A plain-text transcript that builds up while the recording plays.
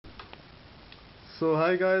So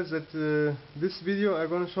hi guys, at this video I'm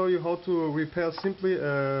going to show you how to repair simply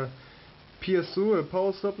a PSU, a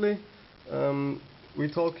power supply.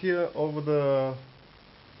 We talk here over the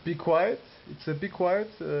Be Quiet. It's a Be Quiet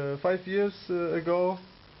 5 years ago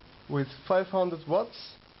with 500 watts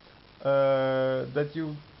that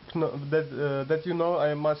you know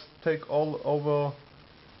I must take all over,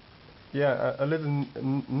 yeah, a little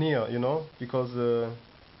near, you know, because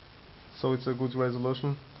so it's a good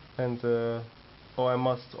resolution, and or I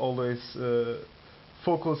must always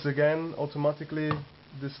focus again automatically.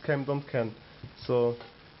 This cam don't can. So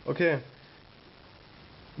okay,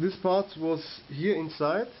 this part was here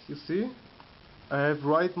inside, you see. I have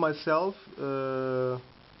write myself the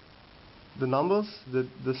numbers,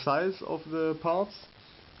 the size of the parts.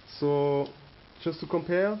 So just to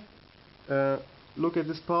compare, look at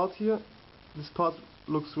this part here. This part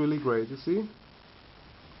looks really great, you see.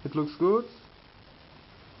 It looks good.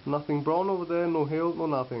 Nothing brown over there, no hail, no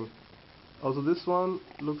nothing. Also this one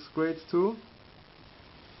looks great too.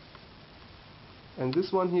 And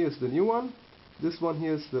this one here is the new one. This one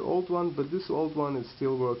here is the old one, but this old one is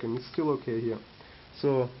still working. It's still okay here.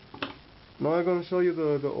 So now I'm going to show you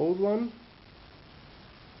the old one.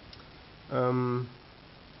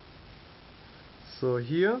 So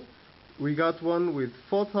here we got one with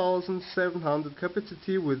 4700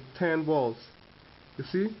 capacity with 10 volts. You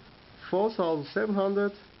see,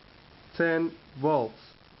 4700, 10 volts.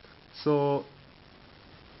 So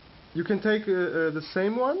you can take the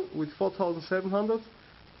same one with 4700,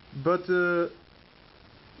 but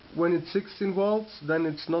when it's 16 volts, then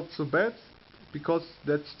it's not so bad, because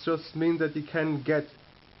that just means that you can get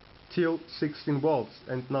till 16 volts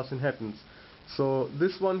and nothing happens. So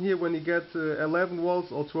this one here, when you get 11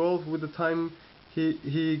 volts or 12 with the time,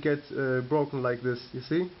 he gets broken like this, you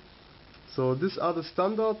see. So these are the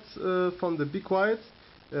standards from the Be Quiet.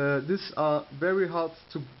 These are very hard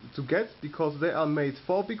to get because they are made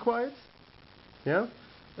for Be Quiet. Yeah.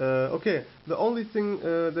 Okay. The only thing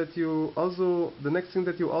that you also, the next thing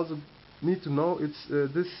that you also need to know,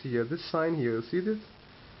 it's this here, this sign here. You see this?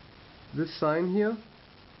 This sign here.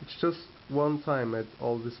 It's just one time at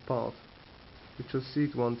all this part. You just see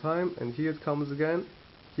it one time, and here it comes again.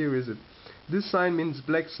 Here is it. This sign means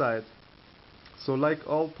black side. So like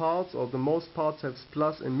all parts, or the most parts, have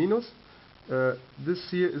plus and minus. This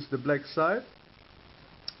here is the black side.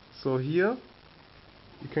 So here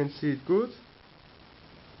you can see it good.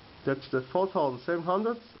 That's the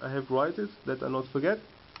 4700. I have write it that I not forget.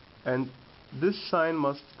 And this sign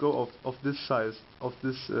must go of this size, of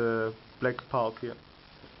this black part here.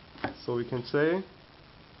 So we can say,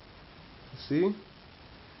 see,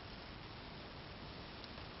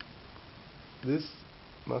 this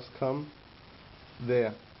must come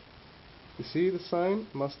there. You see, the sign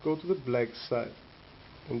must go to the black side,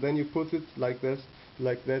 and then you put it like this,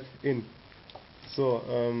 like that in. So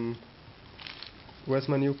where's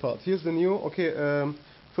my new part? Here's the new. Okay,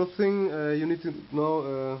 first thing you need to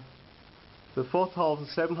know, the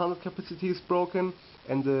 4700 capacity is broken,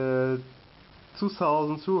 and the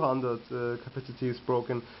 2200 capacity is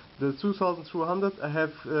broken. The 2200 I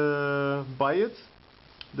have buy it.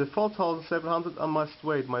 The 4700 I must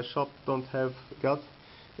wait. My shop don't have got.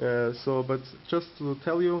 So, but just to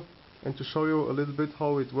tell you and to show you a little bit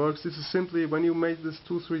how it works. This is simply, when you make this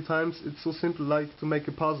 2-3 times, it's so simple like to make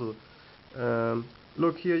a puzzle.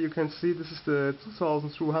 Look here, you can see this is the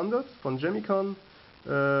 2200 from Gemicon.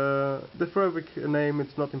 The fabric name,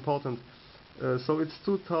 it's not important. So it's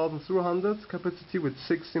 2200 capacity with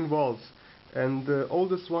 16 volts, and the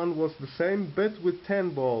oldest one was the same but with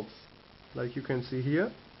 10 volts, like you can see here.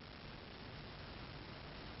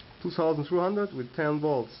 2200 with 10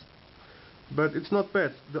 volts, but it's not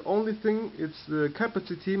bad. The only thing is the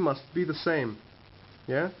capacity must be the same.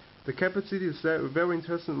 Yeah, the capacity is very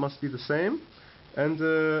interesting, must be the same. And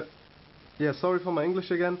yeah, sorry for my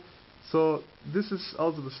English again. So this is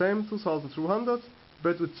also the same, 2200,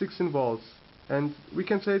 but with 16 volts, and we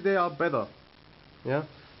can say they are better. Yeah.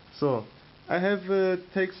 So I have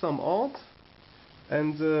take some out,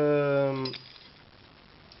 and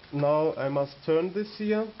now I must turn this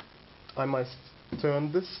here. I must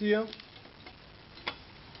turn this here.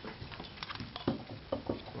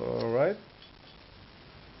 Alright.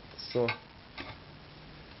 So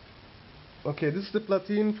okay, this is the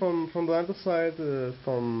platine from the other side,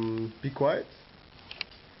 from Be Quiet.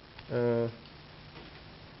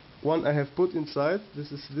 One I have put inside.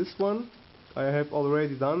 This is this one I have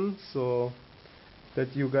already done, so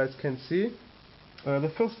that you guys can see.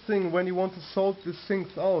 The first thing, when you want to sort these things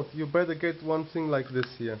out, you better get one thing like this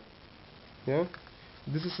here. Yeah,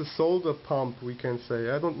 this is a solder pump, we can say.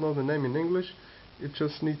 I don't know the name in English. it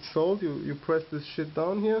just needs solder. You press this shit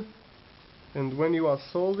down here, and when you are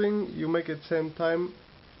soldering, you make it same time,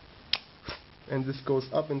 and this goes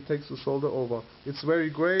up and takes the solder over. It's very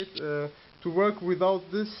great. To work without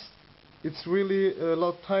this, it's really a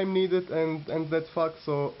lot of time needed and that fuck.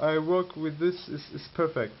 So I work with this is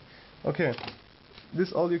perfect. Okay,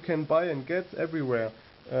 this all you can buy and get everywhere.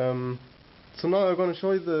 So now I'm going to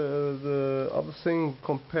show you the other thing,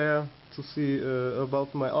 compare to see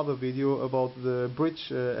about my other video about the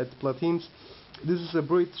bridge at Platines. This is a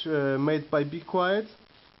bridge made by Be Quiet.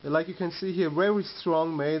 Like you can see here, very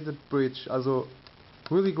strong made bridge. Also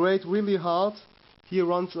really great, really hard. Here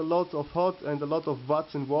runs a lot of hot and a lot of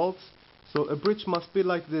watts and volts. So a bridge must be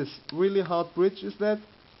like this. Really hard bridge is that.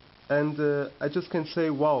 And I just can say,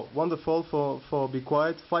 wow, wonderful for Be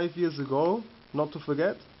Quiet. 5 years ago, not to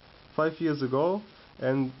forget, 5 years ago.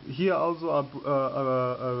 And here also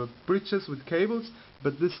are bridges with cables,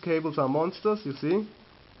 but these cables are monsters, you see.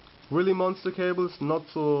 Really monster cables, not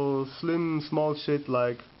so slim, small shit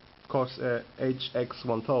like Corsair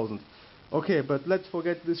HX1000. Okay, but let's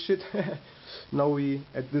forget this shit. Now we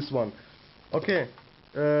at this one. Okay,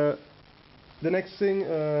 the next thing,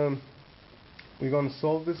 we're gonna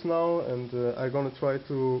solve this now, and I'm gonna try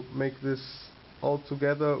to make this all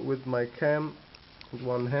together with my cam with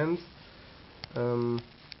one hand.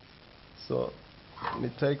 So let me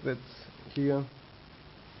take that here.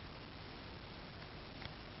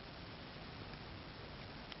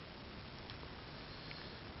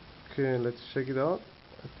 Okay, let's check it out.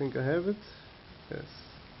 I think I have it. Yes.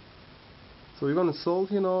 So we're gonna solve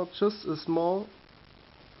here now just a small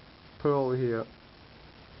pearl here.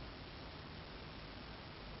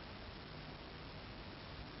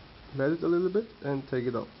 Let it a little bit and take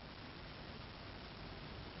it out.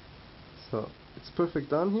 So it's perfect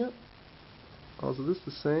done here. Also this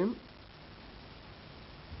the same.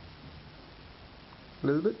 A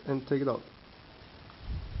little bit and take it out.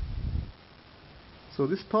 So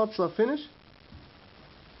these parts are finished.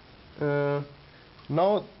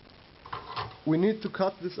 Now we need to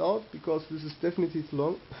cut this out because this is definitely too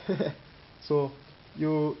long. So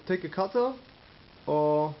you take a cutter,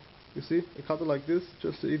 or you see a cutter like this,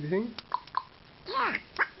 just an easy thing.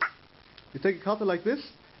 You take a cutter like this,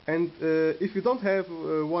 and if you don't have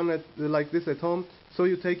one like this at home, so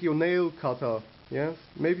you take your nail cutter. Yes,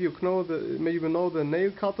 maybe you know the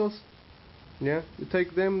nail cutters. Yeah, you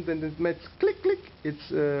take them, then it makes click click.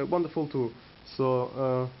 It's wonderful too.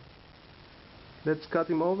 So let's cut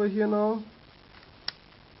him over here now.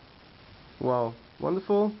 Wow,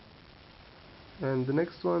 wonderful. And the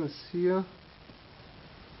next one is here.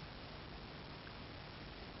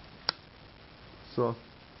 So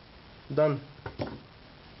done,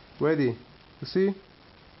 ready. You see,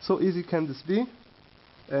 so easy can this be.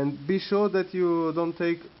 And be sure that you don't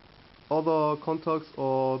take other contacts,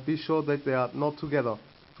 or be sure that they are not together.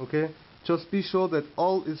 Okay, just be sure that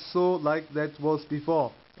all is so like that was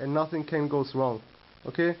before, and nothing can go wrong.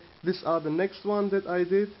 Okay, these are the next one that I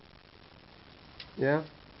did. Yeah,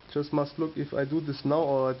 just must look if I do this now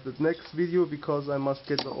or at the next video, because I must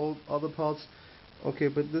get the old other parts. Okay,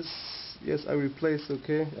 but this, yes, I replace.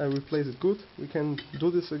 Okay, I replace it. Good, we can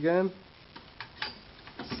do this again.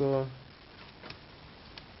 So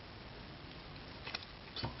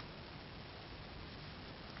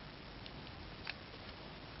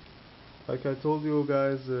like I told you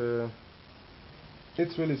guys,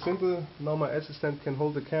 it's really simple. Now my assistant can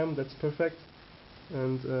hold the cam, that's perfect.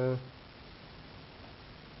 And I'm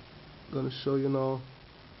gonna show you now.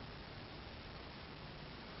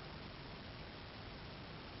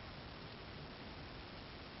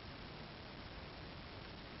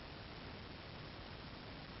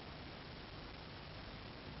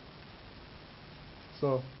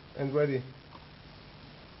 So, and ready.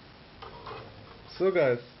 So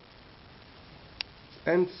guys,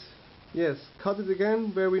 and yes, cut it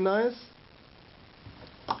again, very nice.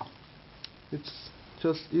 It's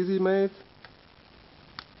just easy made.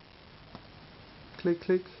 Click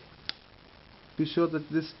click. Be sure that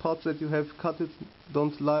these parts that you have cut it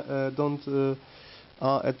don't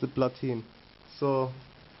are at the platine. So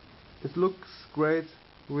it looks great,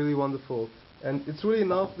 really wonderful. And it's really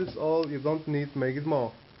enough, this all, you don't need make it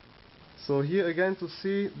more. So here again, to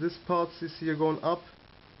see this part is here going up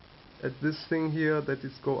at this thing here, that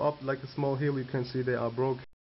is go up like a small hill. You can see they are broken.